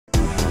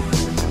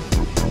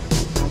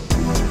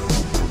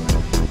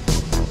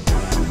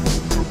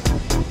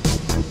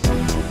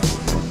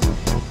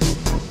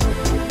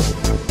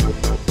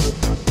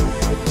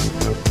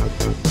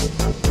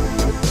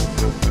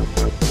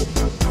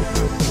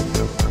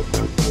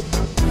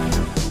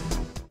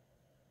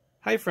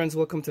Hi friends,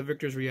 welcome to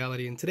Victor's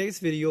Reality. In today's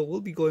video, we'll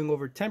be going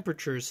over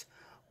temperatures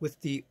with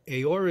the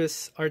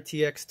Aorus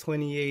RTX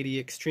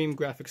 2080 Xtreme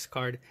graphics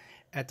card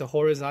at the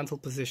horizontal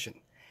position.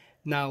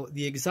 Now,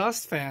 the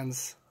exhaust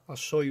fans, I'll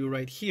show you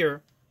right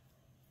here.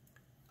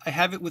 I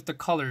have it with the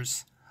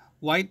colors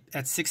white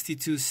at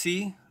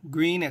 62C,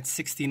 green at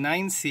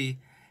 69C,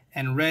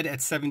 and red at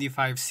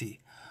 75C.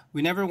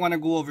 We never want to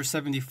go over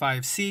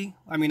 75C.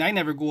 I mean, I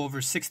never go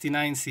over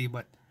 69C,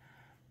 but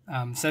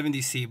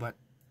 70C, but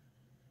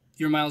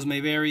your miles may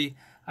vary.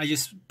 I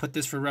just put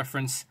this for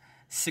reference.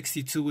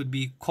 62 would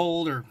be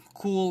cold or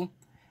cool,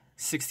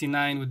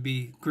 69 would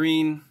be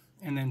green,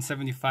 and then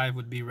 75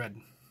 would be red.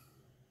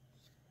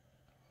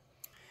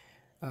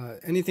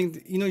 Anything,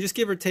 just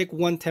give or take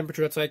one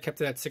temperature. That's why I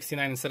kept it at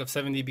 69 instead of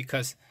 70,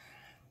 because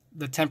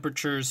the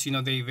temperatures,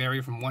 they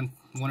vary from one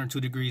or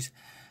 2 degrees.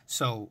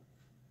 So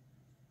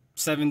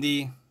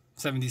 70,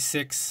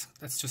 76,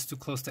 that's just too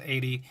close to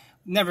 80.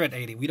 Never at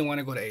 80. We don't want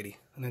to go to 80.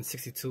 And then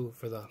 62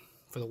 for the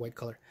white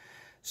color.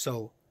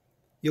 So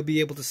you'll be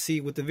able to see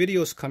with the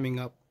videos coming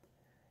up,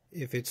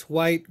 if it's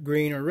white,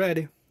 green, or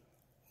red,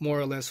 more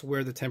or less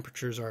where the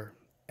temperatures are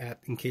at,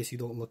 in case you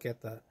don't look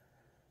at the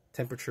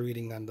temperature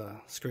reading on the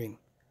screen.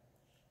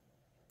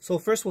 So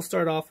first we'll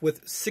start off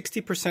with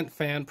 60%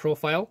 fan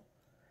profile,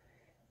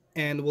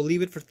 and we'll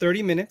leave it for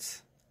 30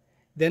 minutes.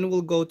 Then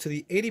we'll go to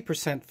the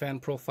 80% fan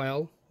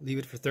profile, leave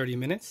it for 30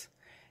 minutes.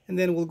 And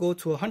then we'll go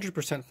to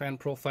 100% fan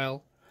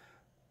profile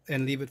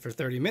and leave it for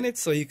 30 minutes,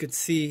 so you could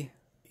see,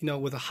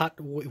 with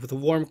a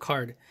warm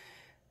card,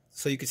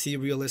 so you can see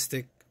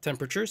realistic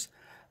temperatures.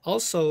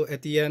 Also,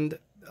 at the end,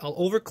 I'll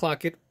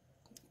overclock it,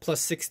 plus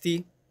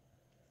 60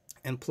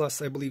 and plus,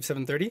 I believe,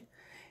 730,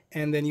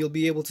 and then you'll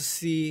be able to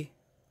see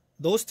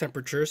those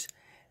temperatures.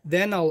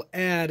 Then I'll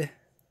add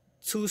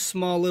 2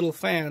 small little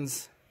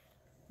fans,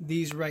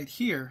 these right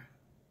here,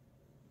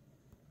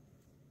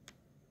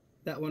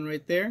 that one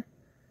right there,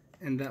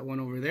 and that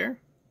one over there,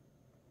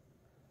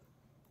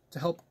 to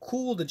help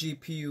cool the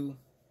GPU,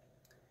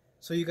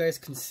 so you guys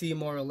can see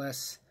more or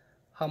less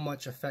how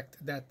much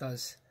effect that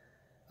does.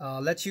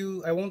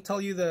 I won't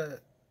tell you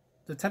the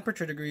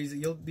temperature degrees.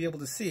 You'll be able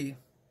to see,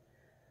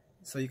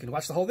 so you can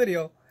watch the whole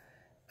video,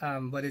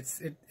 but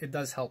it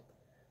does help.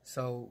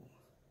 So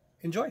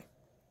enjoy.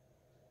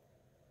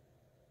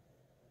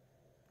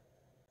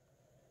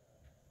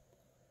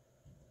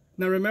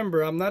 Now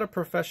remember, I'm not a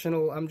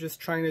professional. I'm just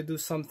trying to do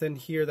something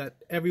here that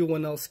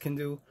everyone else can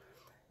do,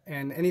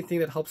 and anything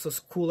that helps us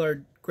cool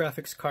our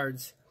graphics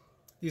cards.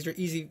 These are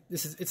easy.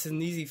 It's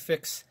an easy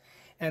fix,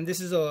 and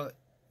this is a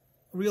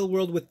real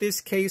world. With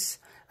this case,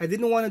 I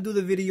didn't want to do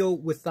the video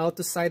without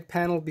the side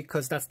panel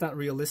because that's not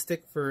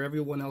realistic for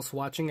everyone else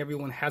watching.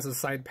 Everyone has a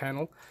side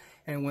panel,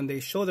 and when they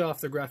show it off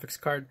their graphics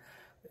card,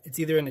 it's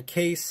either in a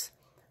case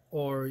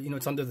or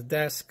it's under the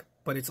desk,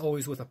 but it's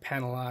always with a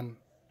panel on.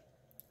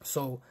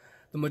 So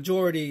the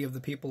majority of the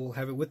people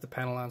have it with the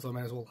panel on, so I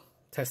might as well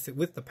test it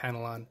with the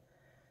panel on.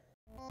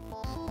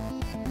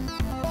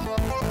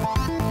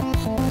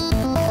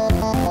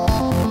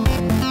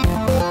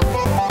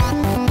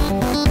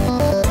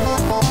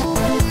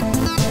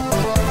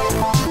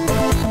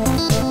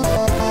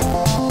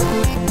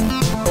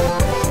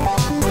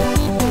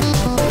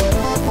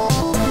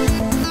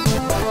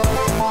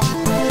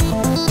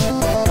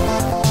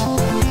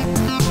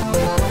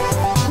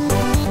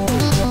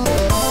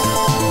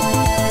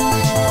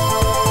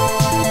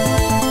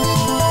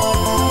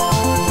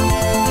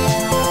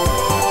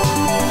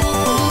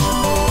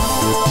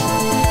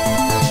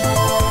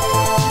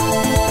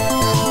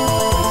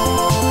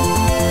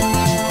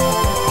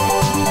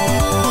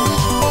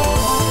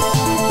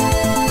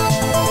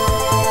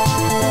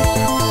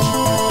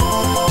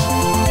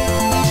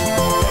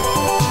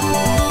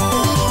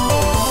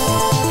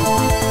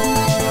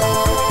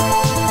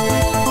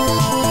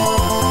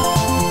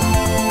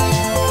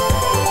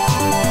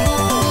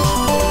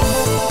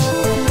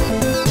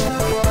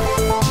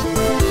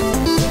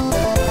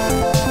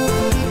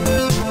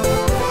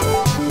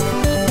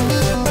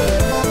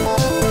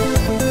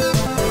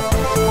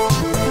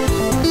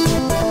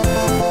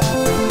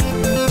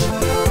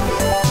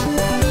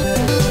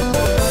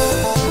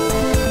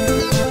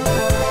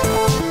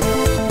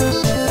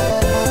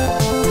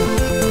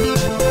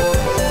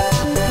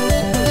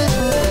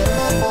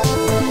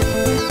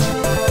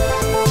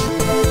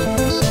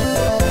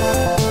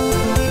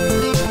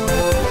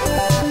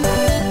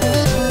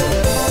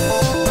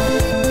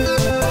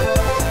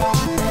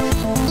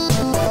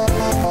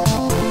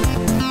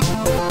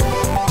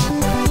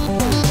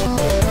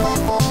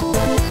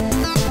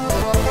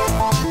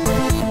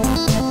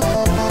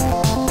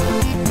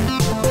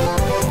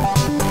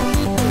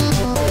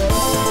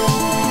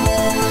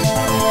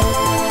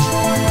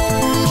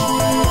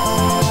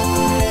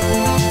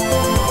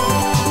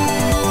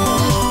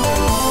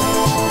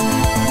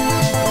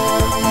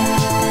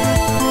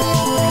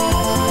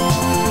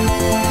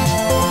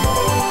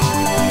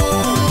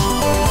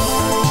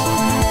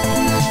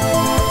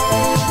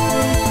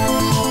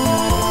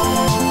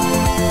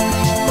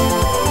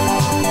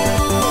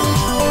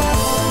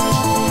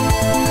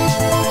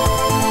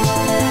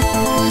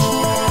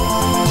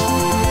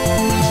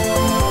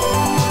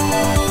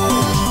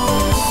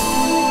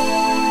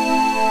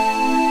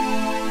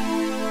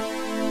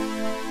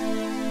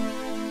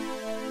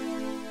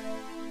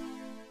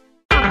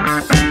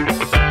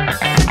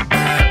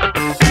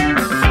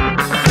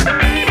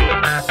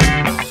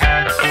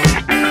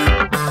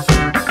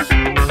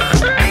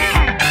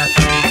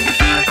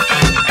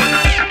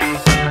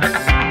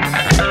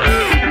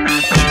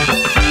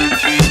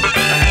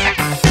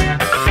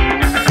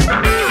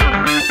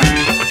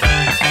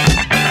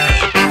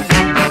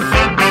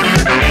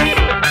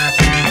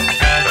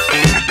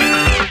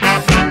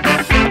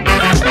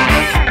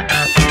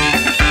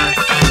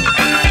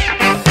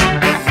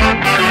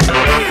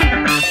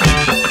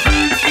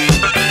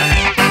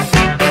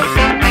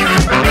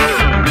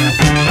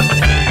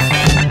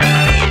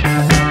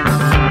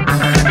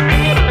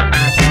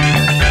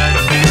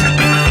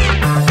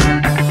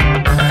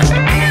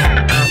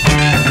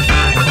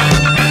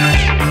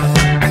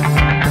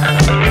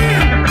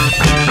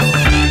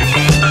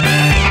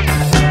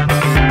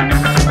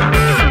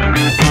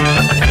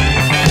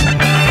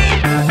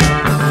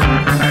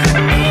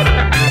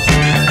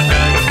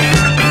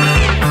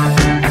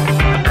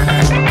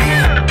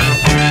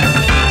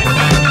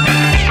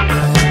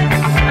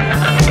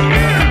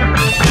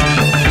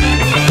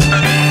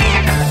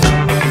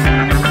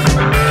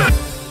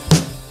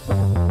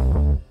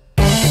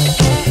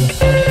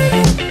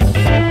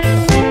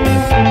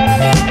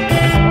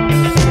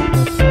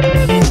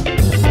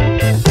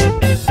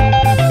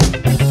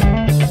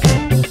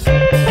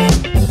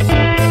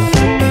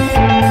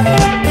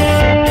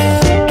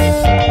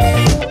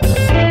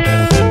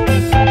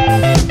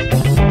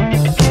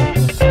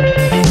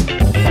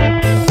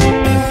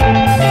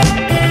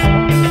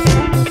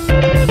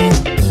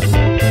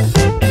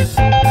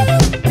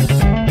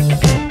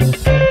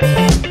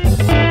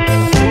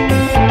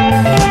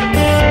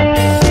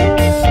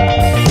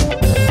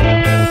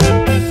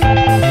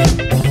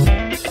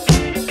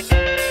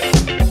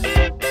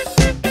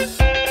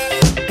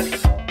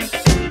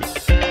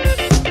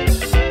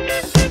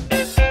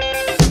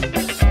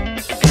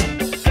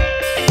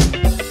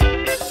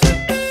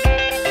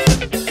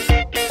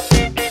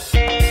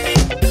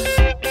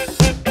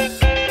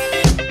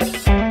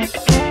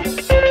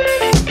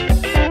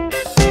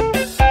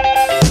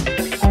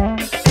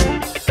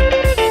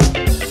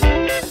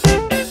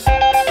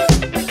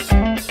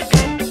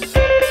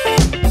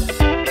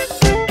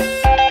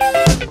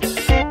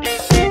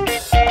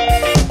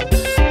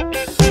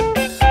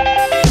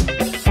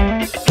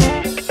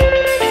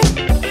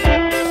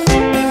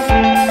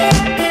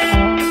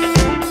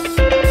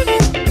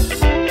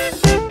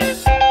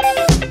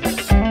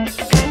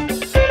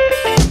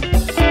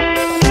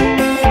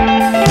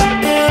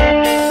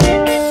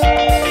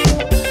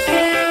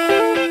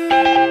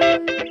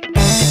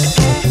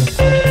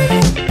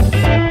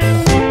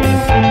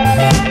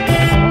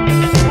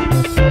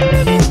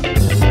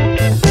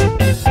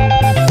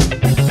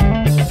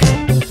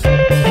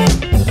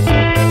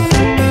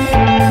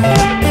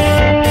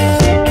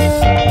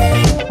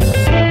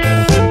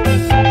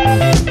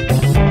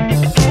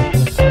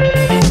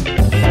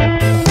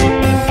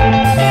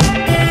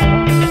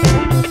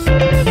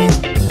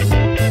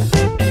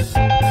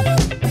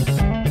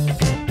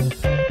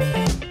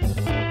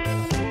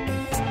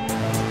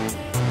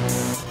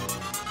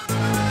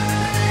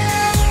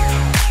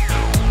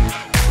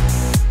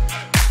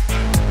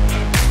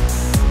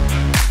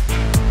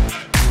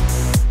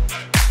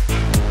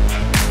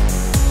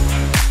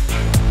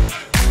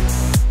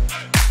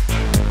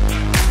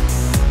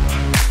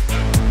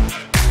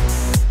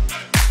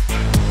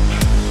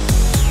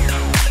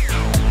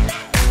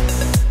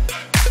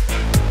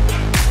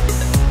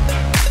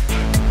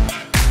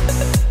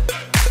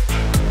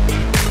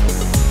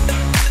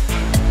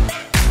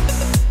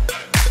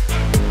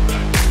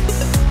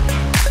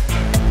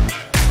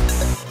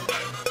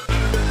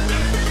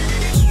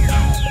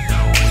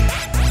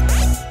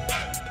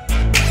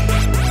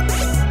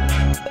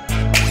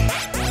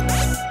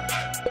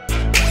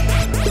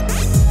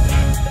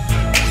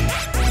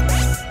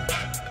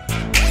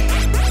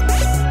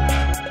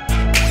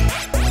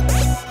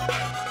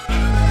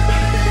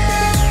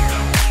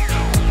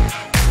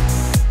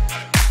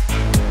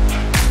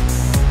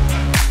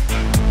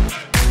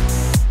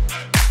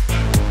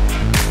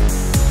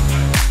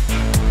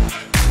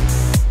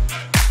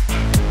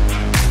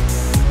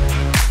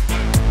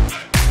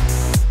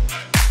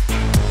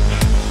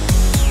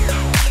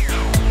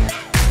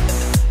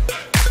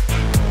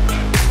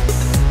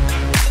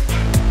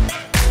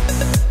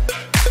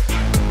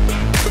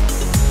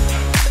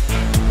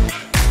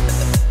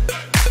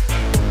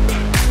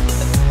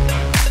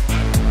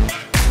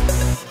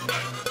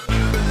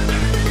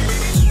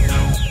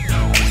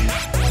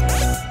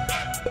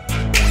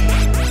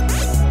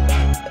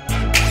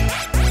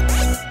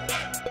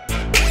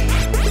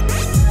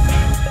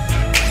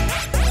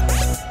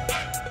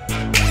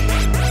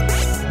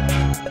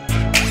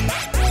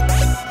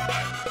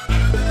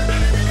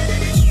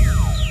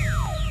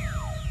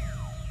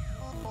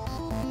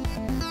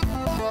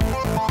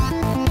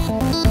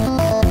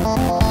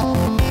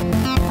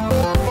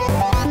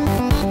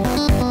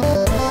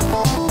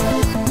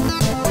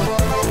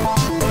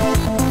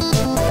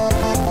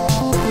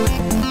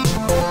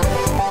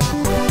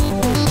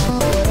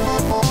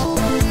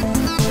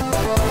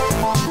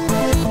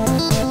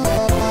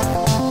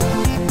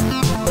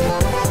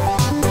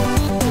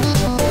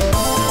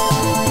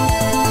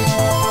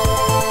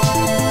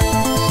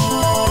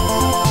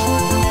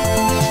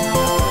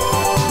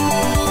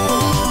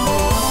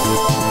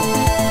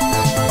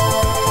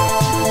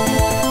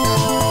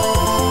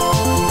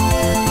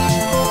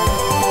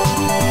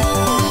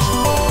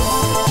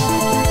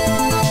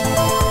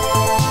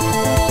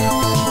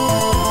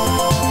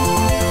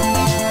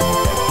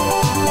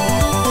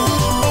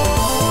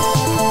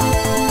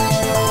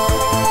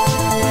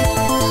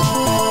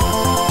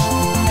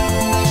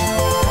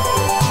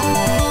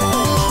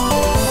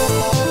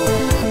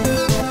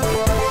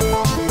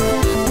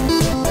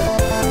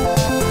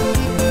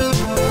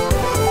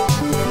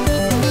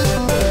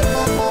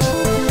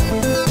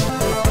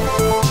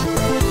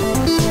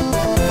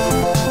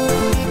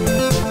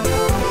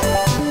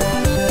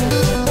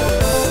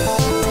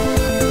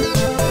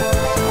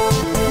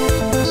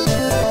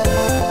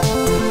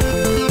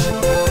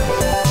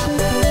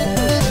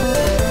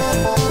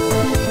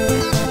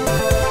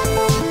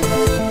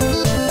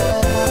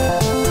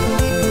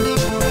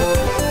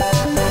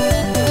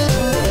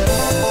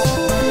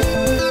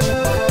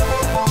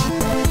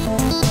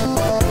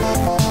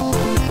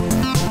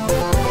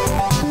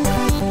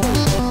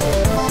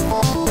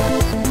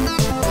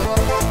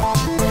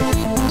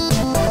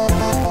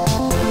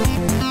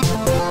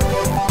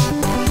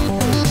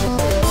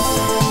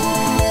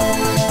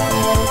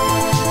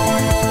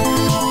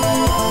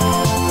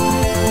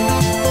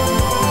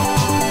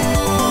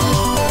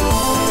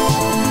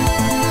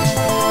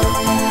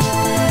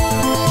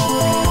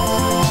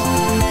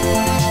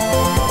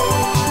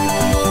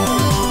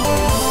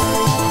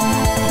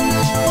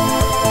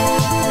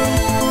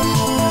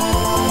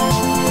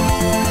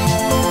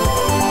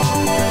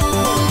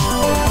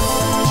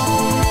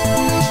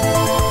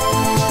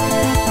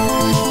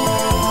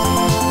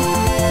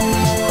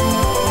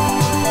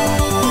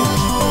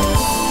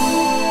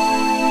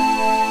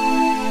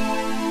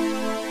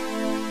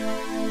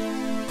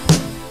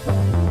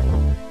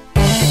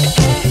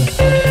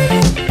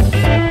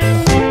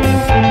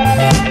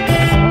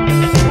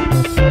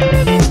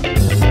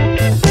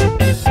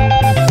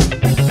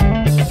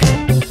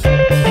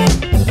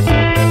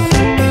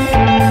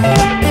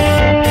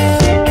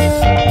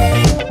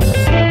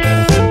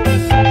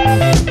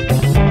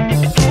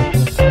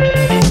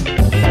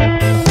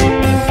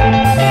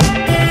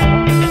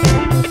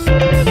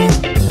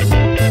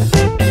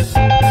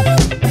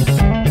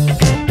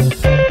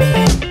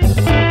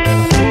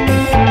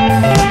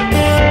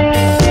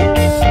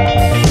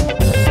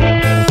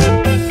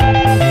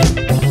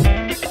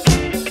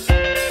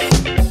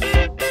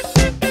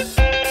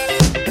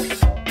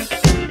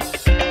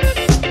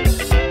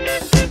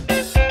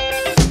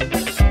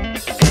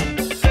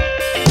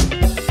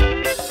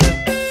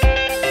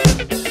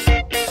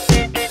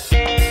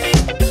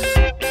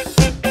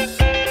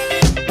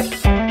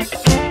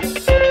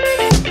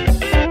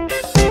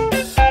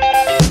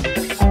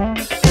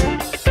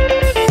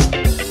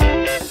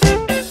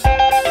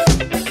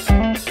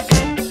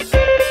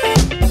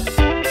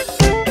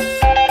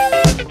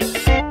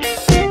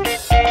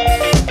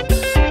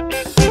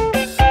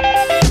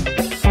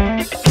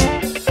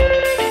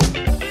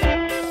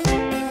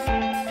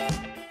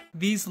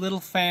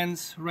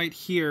 fans right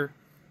here,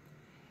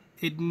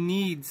 it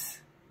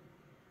needs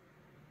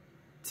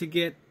to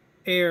get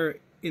air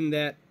in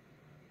that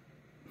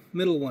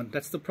middle one.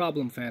 That's the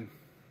problem fan.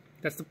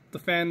 That's the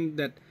fan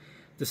that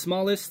the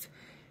smallest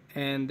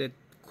and it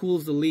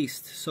cools the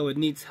least, so it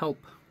needs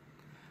help.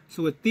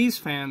 So with these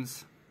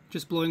fans,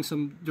 just blowing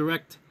some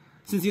direct,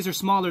 since these are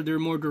smaller, they're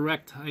more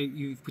direct.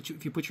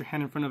 If you put your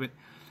hand in front of it,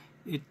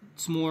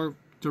 it's more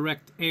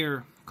direct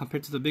air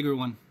compared to the bigger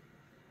one.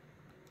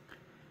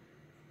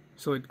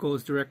 So it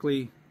goes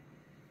directly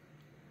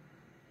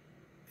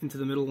into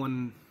the middle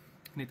one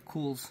and it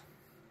cools.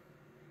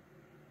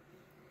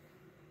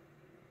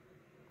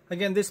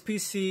 Again, this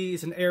PC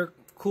is an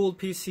air-cooled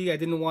PC. I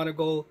didn't want to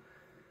go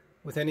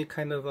with any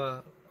kind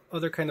of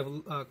other kind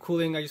of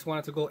cooling. I just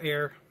wanted to go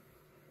air.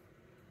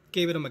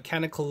 Gave it a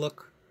mechanical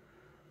look,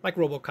 like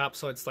RoboCop,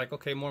 so it's like,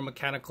 okay, more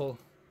mechanical.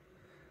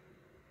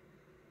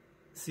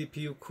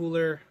 CPU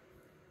cooler.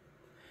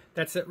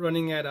 That's it,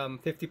 running at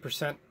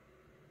 50%.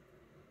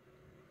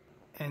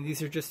 And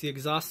these are just the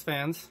exhaust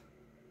fans.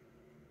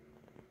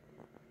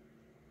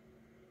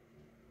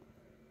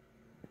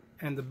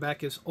 And the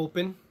back is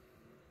open.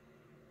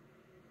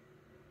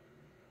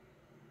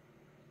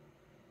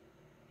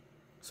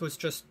 So it's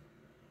just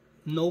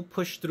no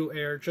push through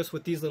air, just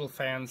with these little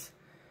fans.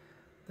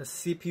 The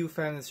CPU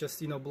fan is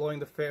just, you know, blowing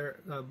the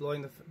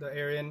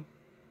air in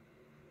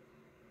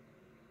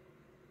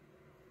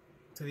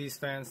to these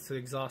fans to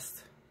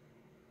exhaust.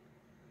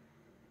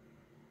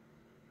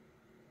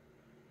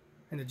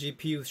 And the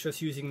GPU is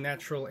just using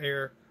natural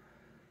air.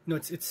 You know,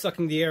 it's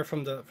sucking the air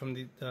from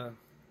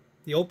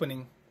the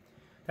opening.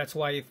 That's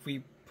why if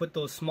we put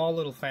those small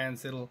little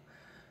fans, it'll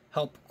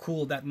help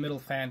cool that middle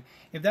fan.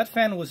 If that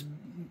fan was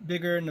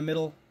bigger in the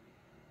middle,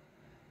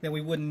 then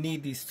we wouldn't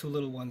need these two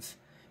little ones.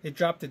 It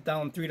dropped it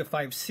down 3 to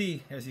 5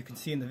 C, as you can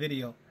see in the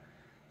video.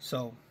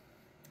 So,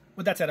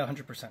 but that's at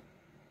 100%.